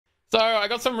So I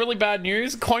got some really bad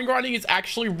news. Coin grinding is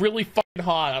actually really fucking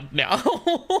hard now.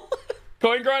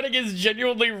 Coin grinding is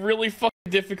genuinely really fucking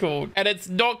difficult. And it's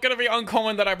not going to be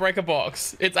uncommon that I break a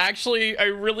box. It's actually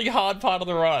a really hard part of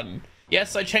the run.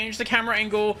 Yes, I changed the camera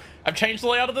angle. I've changed the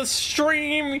layout of the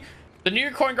stream. The new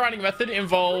coin grinding method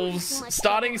involves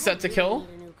starting set to kill.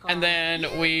 And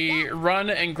then we run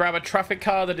and grab a traffic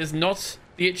car that is not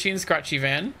the itchy and scratchy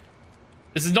van.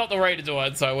 This is not the way to do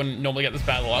it, so I wouldn't normally get this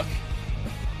bad luck.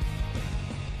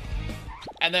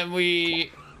 And then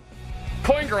we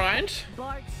coin grind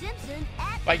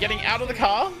by getting out of the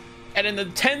car. And in the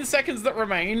 10 seconds that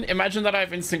remain, imagine that I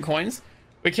have instant coins.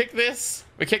 We kick this,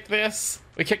 we kick this,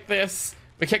 we kick this,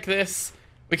 we kick this,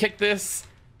 we kick this,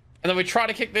 and then we try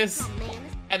to kick this,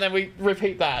 and then we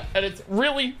repeat that. And it's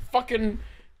really fucking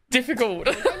difficult.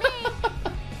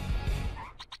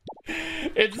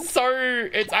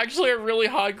 It's actually a really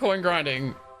hard coin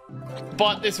grinding.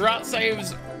 But this route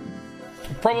saves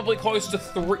probably close to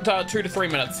 2 to 3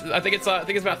 minutes. I think it's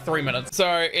about 3 minutes.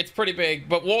 So it's pretty big.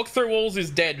 But walk through walls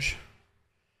is dead.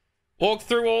 Walk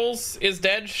through walls is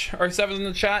dead. 07 in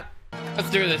the chat. Let's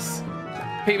do this.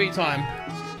 PB time.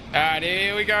 Alright,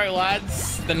 here we go,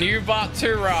 lads. The new Part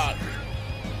 2 route.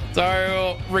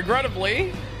 So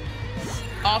regrettably,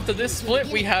 after this split,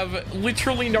 we have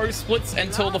literally no splits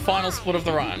until the final split of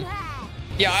the run.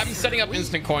 Yeah, I'm setting up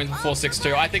instant coins before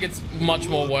 6-2. I think it's much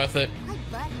more worth it.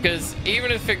 Because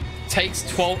even if it takes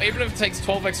 12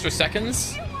 extra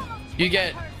seconds, you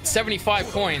get 75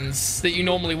 coins that you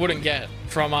normally wouldn't get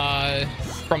from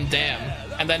Dam.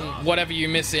 And then whatever you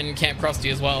miss in Camp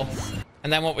Krusty as well.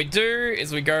 And then what we do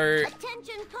is we go,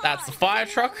 that's the fire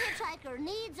truck.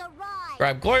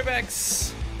 Grab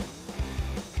Globex.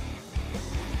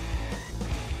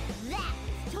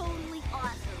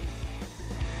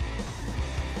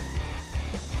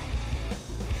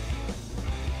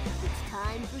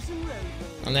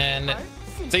 And then,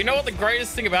 so you know what the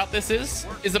greatest thing about this is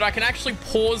that I can actually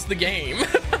pause the game.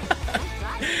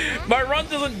 My run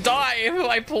doesn't die if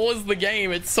I pause the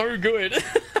game. It's so good.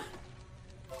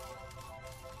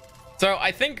 So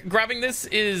I think grabbing this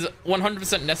is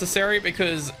 100% necessary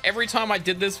because every time I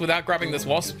did this without grabbing this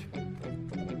wasp,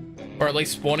 or at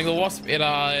least spawning the wasp,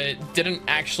 it didn't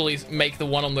actually make the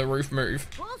one on the roof move.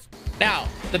 Now,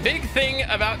 the big thing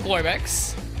about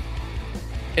Globex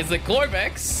is that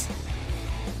Globex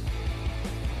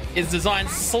is designed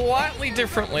slightly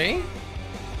differently.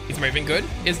 He's moving good.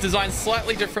 Is designed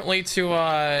slightly differently to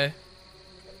the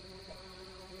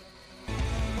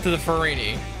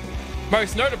Farini.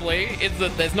 Most notably is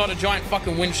that there's not a giant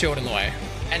fucking windshield in the way.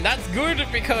 And that's good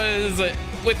because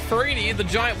with Farini, the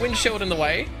giant windshield in the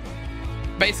way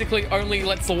basically only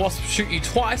lets the wasp shoot you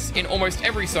twice in almost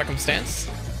every circumstance.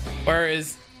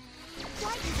 Whereas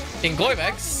in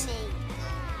Globex,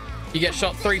 you get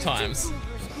shot 3 times.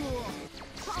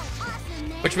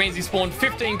 Which means you spawn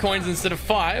 15 coins instead of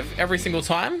 5 every single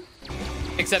time.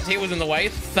 Except he was in the way.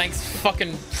 Thanks,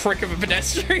 fucking prick of a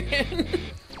pedestrian.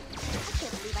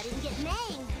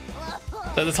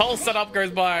 So this whole setup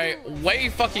goes by way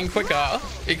fucking quicker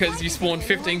because you spawn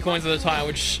 15 coins at a time,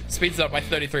 which speeds it up by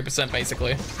 33%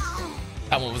 basically.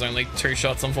 That one was only 2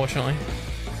 shots, unfortunately.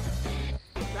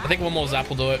 I think one more zap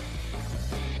will do it.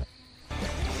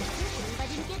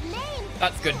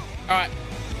 That's good. Alright.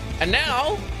 And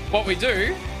now, what we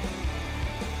do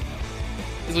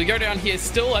is we go down here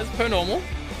still as per normal,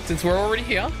 since we're already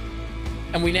here.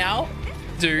 And we now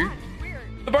do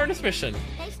the bonus mission.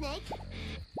 Hey, Snake.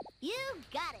 You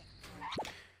got it.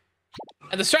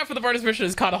 And the strat for the bonus mission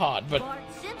is kind of hard, but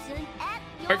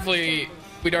hopefully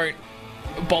we don't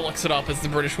bollocks it up, as the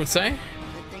British would say.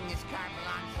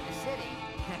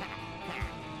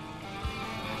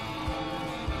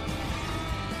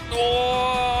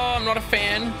 Oh, I'm not a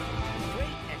fan.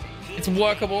 It's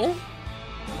workable.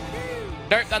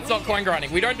 Nope, that's not coin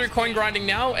grinding. We don't do coin grinding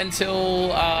now until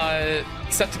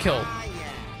set to kill.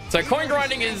 So coin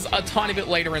grinding is a tiny bit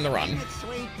later in the run.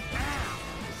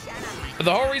 But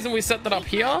the whole reason we set that up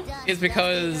here is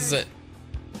because it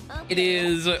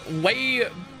is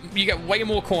you get way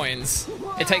more coins.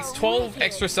 It takes 12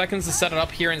 extra seconds to set it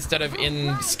up here instead of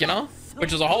in Skinner,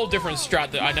 which is a whole different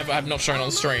strat that I have not shown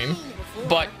on stream.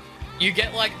 But you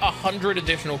get like 100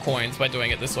 additional coins by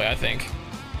doing it this way, I think.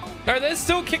 No, they're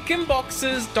still kicking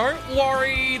boxes. Don't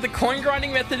worry. The coin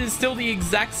grinding method is still the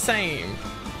exact same.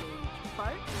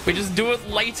 We just do it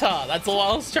later. That's all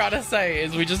I was trying to say,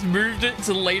 is we just moved it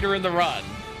to later in the run.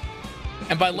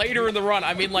 And by later in the run,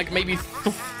 I mean like maybe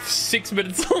 6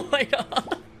 minutes later.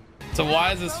 So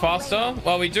why is this faster?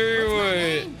 Well, we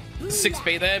do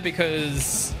 6B there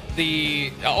because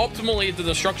optimally the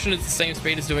destruction is the same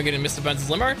speed as doing it in Mr. Burns'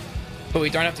 limo. but we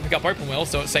don't have to pick up open wheel,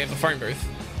 so it saves the phone booth.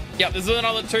 Yep, this is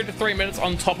another 2 to 3 minutes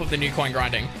on top of the new coin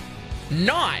grinding.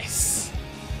 Nice!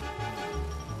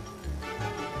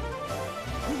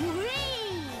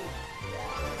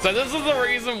 So this is the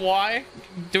reason why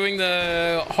doing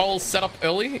the whole setup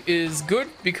early is good,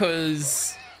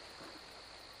 because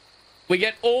we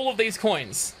get all of these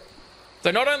coins. So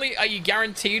not only are you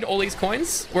guaranteed all these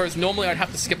coins, whereas normally I'd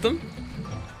have to skip them,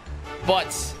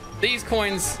 but these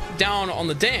coins down on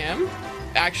the dam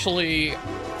actually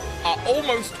are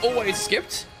almost always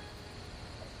skipped.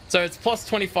 So it's plus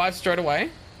 25 straight away.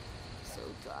 So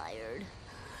tired.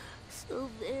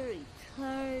 So very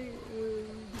tired.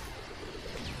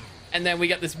 And then we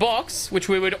get this box, which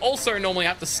we would also normally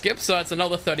have to skip, so that's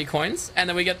another 30 coins. And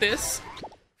then we get this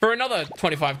for another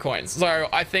 25 coins. So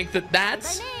I think that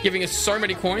that's giving us so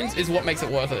many coins is what makes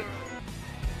it worth it.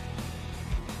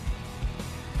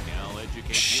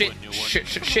 Shit.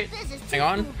 Hang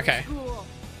on. Okay.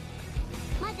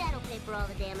 My dad will pay for all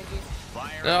the damages.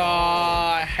 Oh,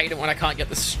 I hate it when I can't get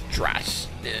the strat.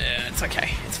 Yeah, it's okay.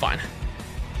 It's fine.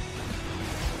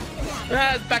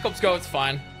 Backups go, it's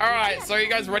fine. Alright, so are you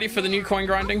guys ready for the new coin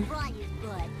grinding?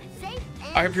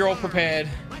 I hope you're all prepared.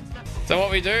 So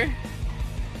what we do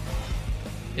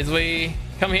is we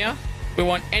come here. We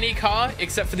want any car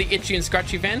except for the itchy and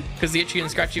scratchy van, because the itchy and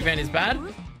scratchy van is bad.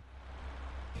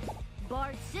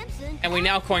 And we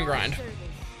now coin grind.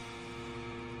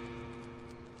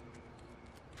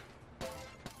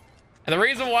 And the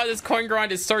reason why this coin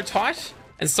grind is so tight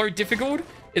and so difficult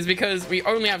is because we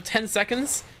only have 10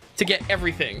 seconds to get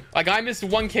everything. Like, I missed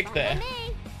one kick there.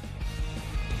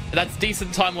 That's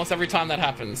decent time loss every time that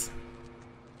happens.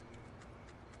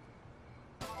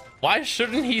 Why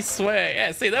shouldn't he swear?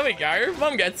 Yeah, see, there we go.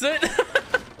 Mom gets it.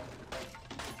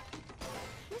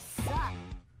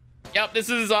 Yep, this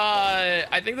is,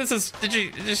 I think this is, did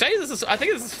you say this is, I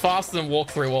think this is faster than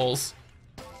walk through walls.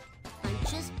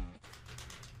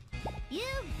 You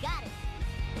got it.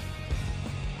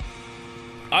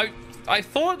 I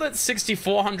thought that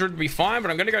 6400 would be fine,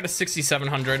 but I'm gonna go to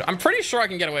 6700. I'm pretty sure I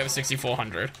can get away with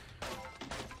 6400.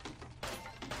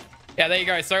 Yeah, there you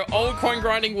go. So old coin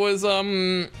grinding was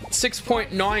 6.92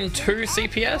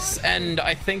 CPS, and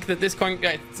I think that this coin,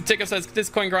 ticker says this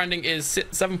coin grinding is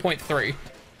 7.3.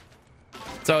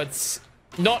 So it's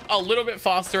not a little bit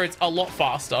faster, it's a lot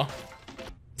faster.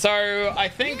 So I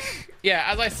think, yeah,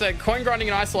 as I said, coin grinding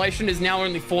in isolation is now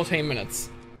only 14 minutes.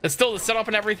 There's still the setup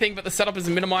and everything, but the setup is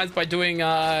minimized by doing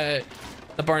the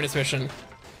bonus mission.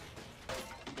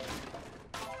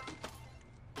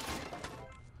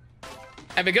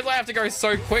 And because I have to go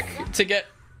so quick to get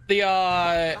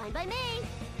the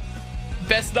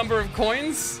best number of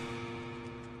coins,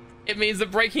 it means that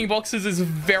breaking boxes is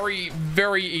very,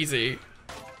 very easy.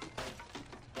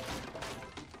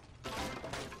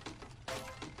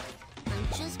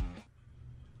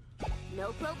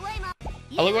 No problema.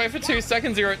 I look away for 2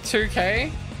 seconds, you're at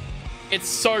 2k. It's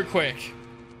so quick.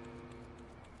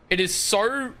 It is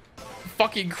so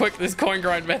fucking quick, this coin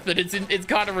grind method. It's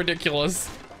kind of ridiculous.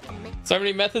 So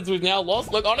many methods we've now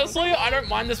lost. Look, honestly, I don't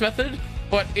mind this method,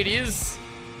 but it is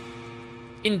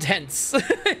intense.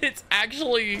 It's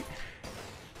actually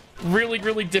really,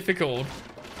 really difficult.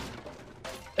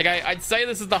 Like, I'd say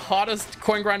this is the hardest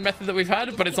coin grind method that we've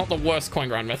had, but it's not the worst coin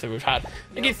grind method we've had.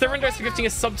 Thank you, Thurindos, for gifting a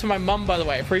sub to my mum, by the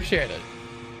way. Appreciate it.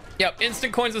 Yep,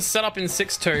 instant coins are set up in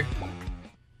 6.2.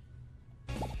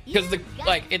 Because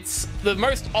it's the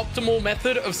most optimal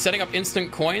method of setting up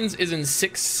instant coins is in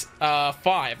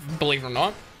 6.5, believe it or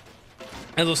not.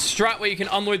 There's a strat where you can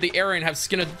unload the area and have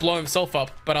Skinner blow himself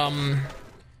up, but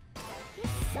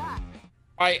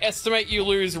I estimate you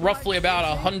lose roughly about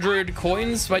 100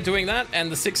 coins by doing that,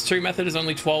 and the 6.2 method is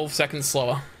only 12 seconds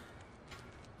slower.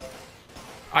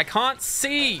 I can't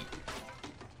see.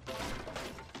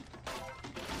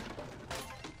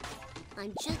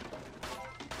 I'm just...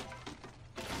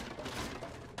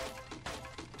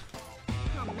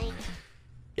 Oh, man.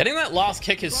 Getting that last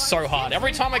kick is so hard.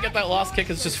 Every time I get that last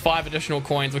kick, it's just 5 additional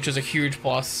coins, which is a huge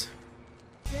plus.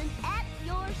 At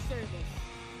your service.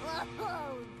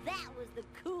 Oh, that was the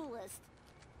coolest.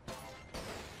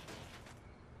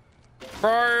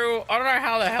 Bro, I don't know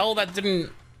how the hell that didn't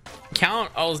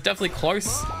count. I was definitely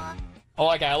close.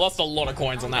 Oh, okay, I lost a lot of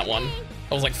coins on that one.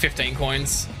 It was like 15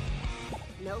 coins.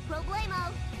 No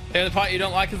problemo. The other part you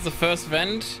don't like is the first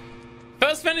vend.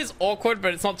 First vend is awkward,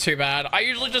 but it's not too bad. I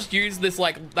usually just use this,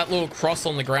 like, that little cross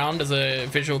on the ground as a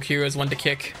visual cue as when to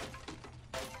kick.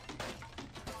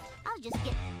 I'll just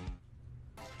get...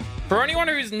 For anyone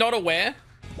who's not aware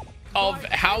of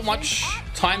how much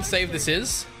time save this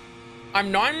is,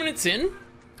 I'm 9 minutes in,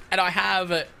 and I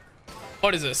have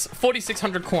What is this?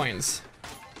 4,600 coins.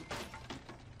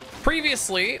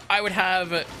 Previously, I would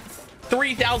have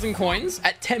 3,000 coins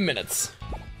at 10 minutes.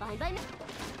 Fine by me.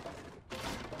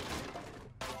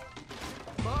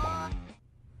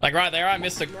 Like right there, I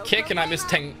missed a kick and I missed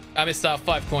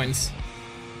 5 coins.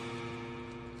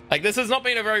 Like this has not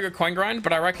been a very good coin grind,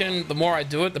 but I reckon the more I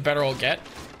do it, the better I'll get.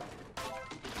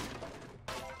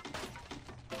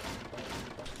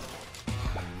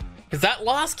 Because that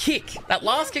last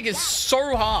kick is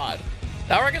so hard.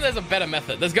 I reckon there's a better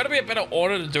method. There's got to be a better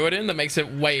order to do it in that makes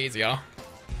it way easier.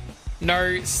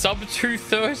 No, sub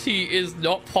 230 is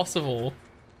not possible.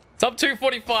 Sub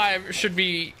 245 should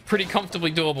be pretty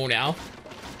comfortably doable now.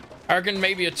 I reckon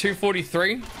maybe a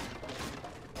 243.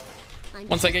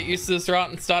 Once I get used to this route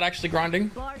and start actually grinding.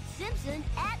 What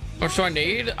do I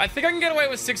need? I think I can get away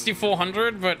with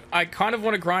 6,400, but I kind of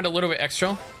want to grind a little bit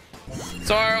extra.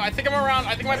 So I think I'm around,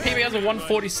 I think my PB has a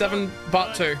 147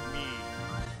 but 2.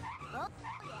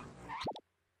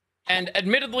 And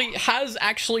admittedly has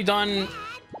actually done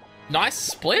nice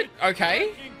split.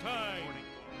 Okay.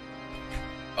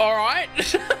 All right.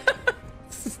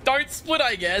 Don't split,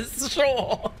 I guess.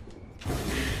 Sure.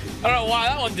 I don't know why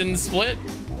that one didn't split.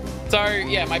 So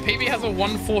yeah, my PB has a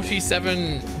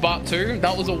 147 but 2.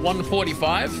 That was a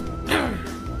 145.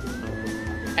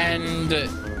 And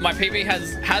my PB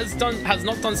has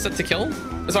not done set to kill.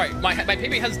 Sorry, my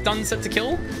PB has done set to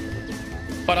kill,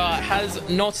 but has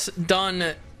not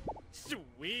done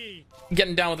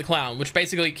getting down with the clown, which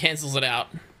basically cancels it out.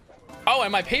 Oh,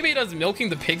 and my PB does milking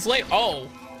the pigs late. Oh.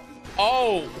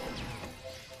 Oh.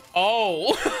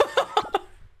 Oh.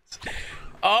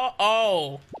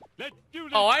 Oh.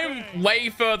 Oh, I am way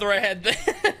further ahead than.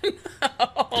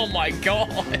 Oh my god.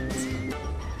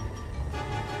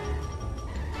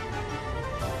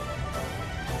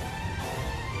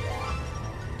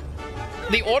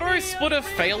 The auto splitter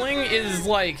failing is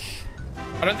like,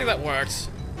 I don't think that works.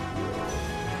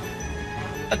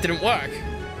 That didn't work.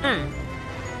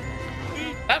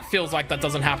 That feels like that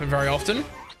doesn't happen very often. I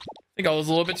think I was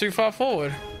a little bit too far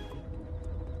forward.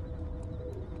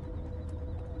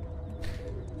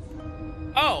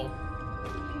 Oh.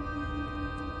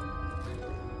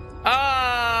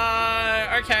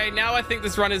 Okay, now I think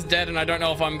this run is dead and I don't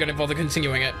know if I'm gonna bother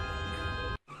continuing it.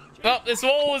 Well, this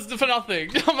wall was for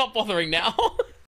nothing. I'm not bothering now.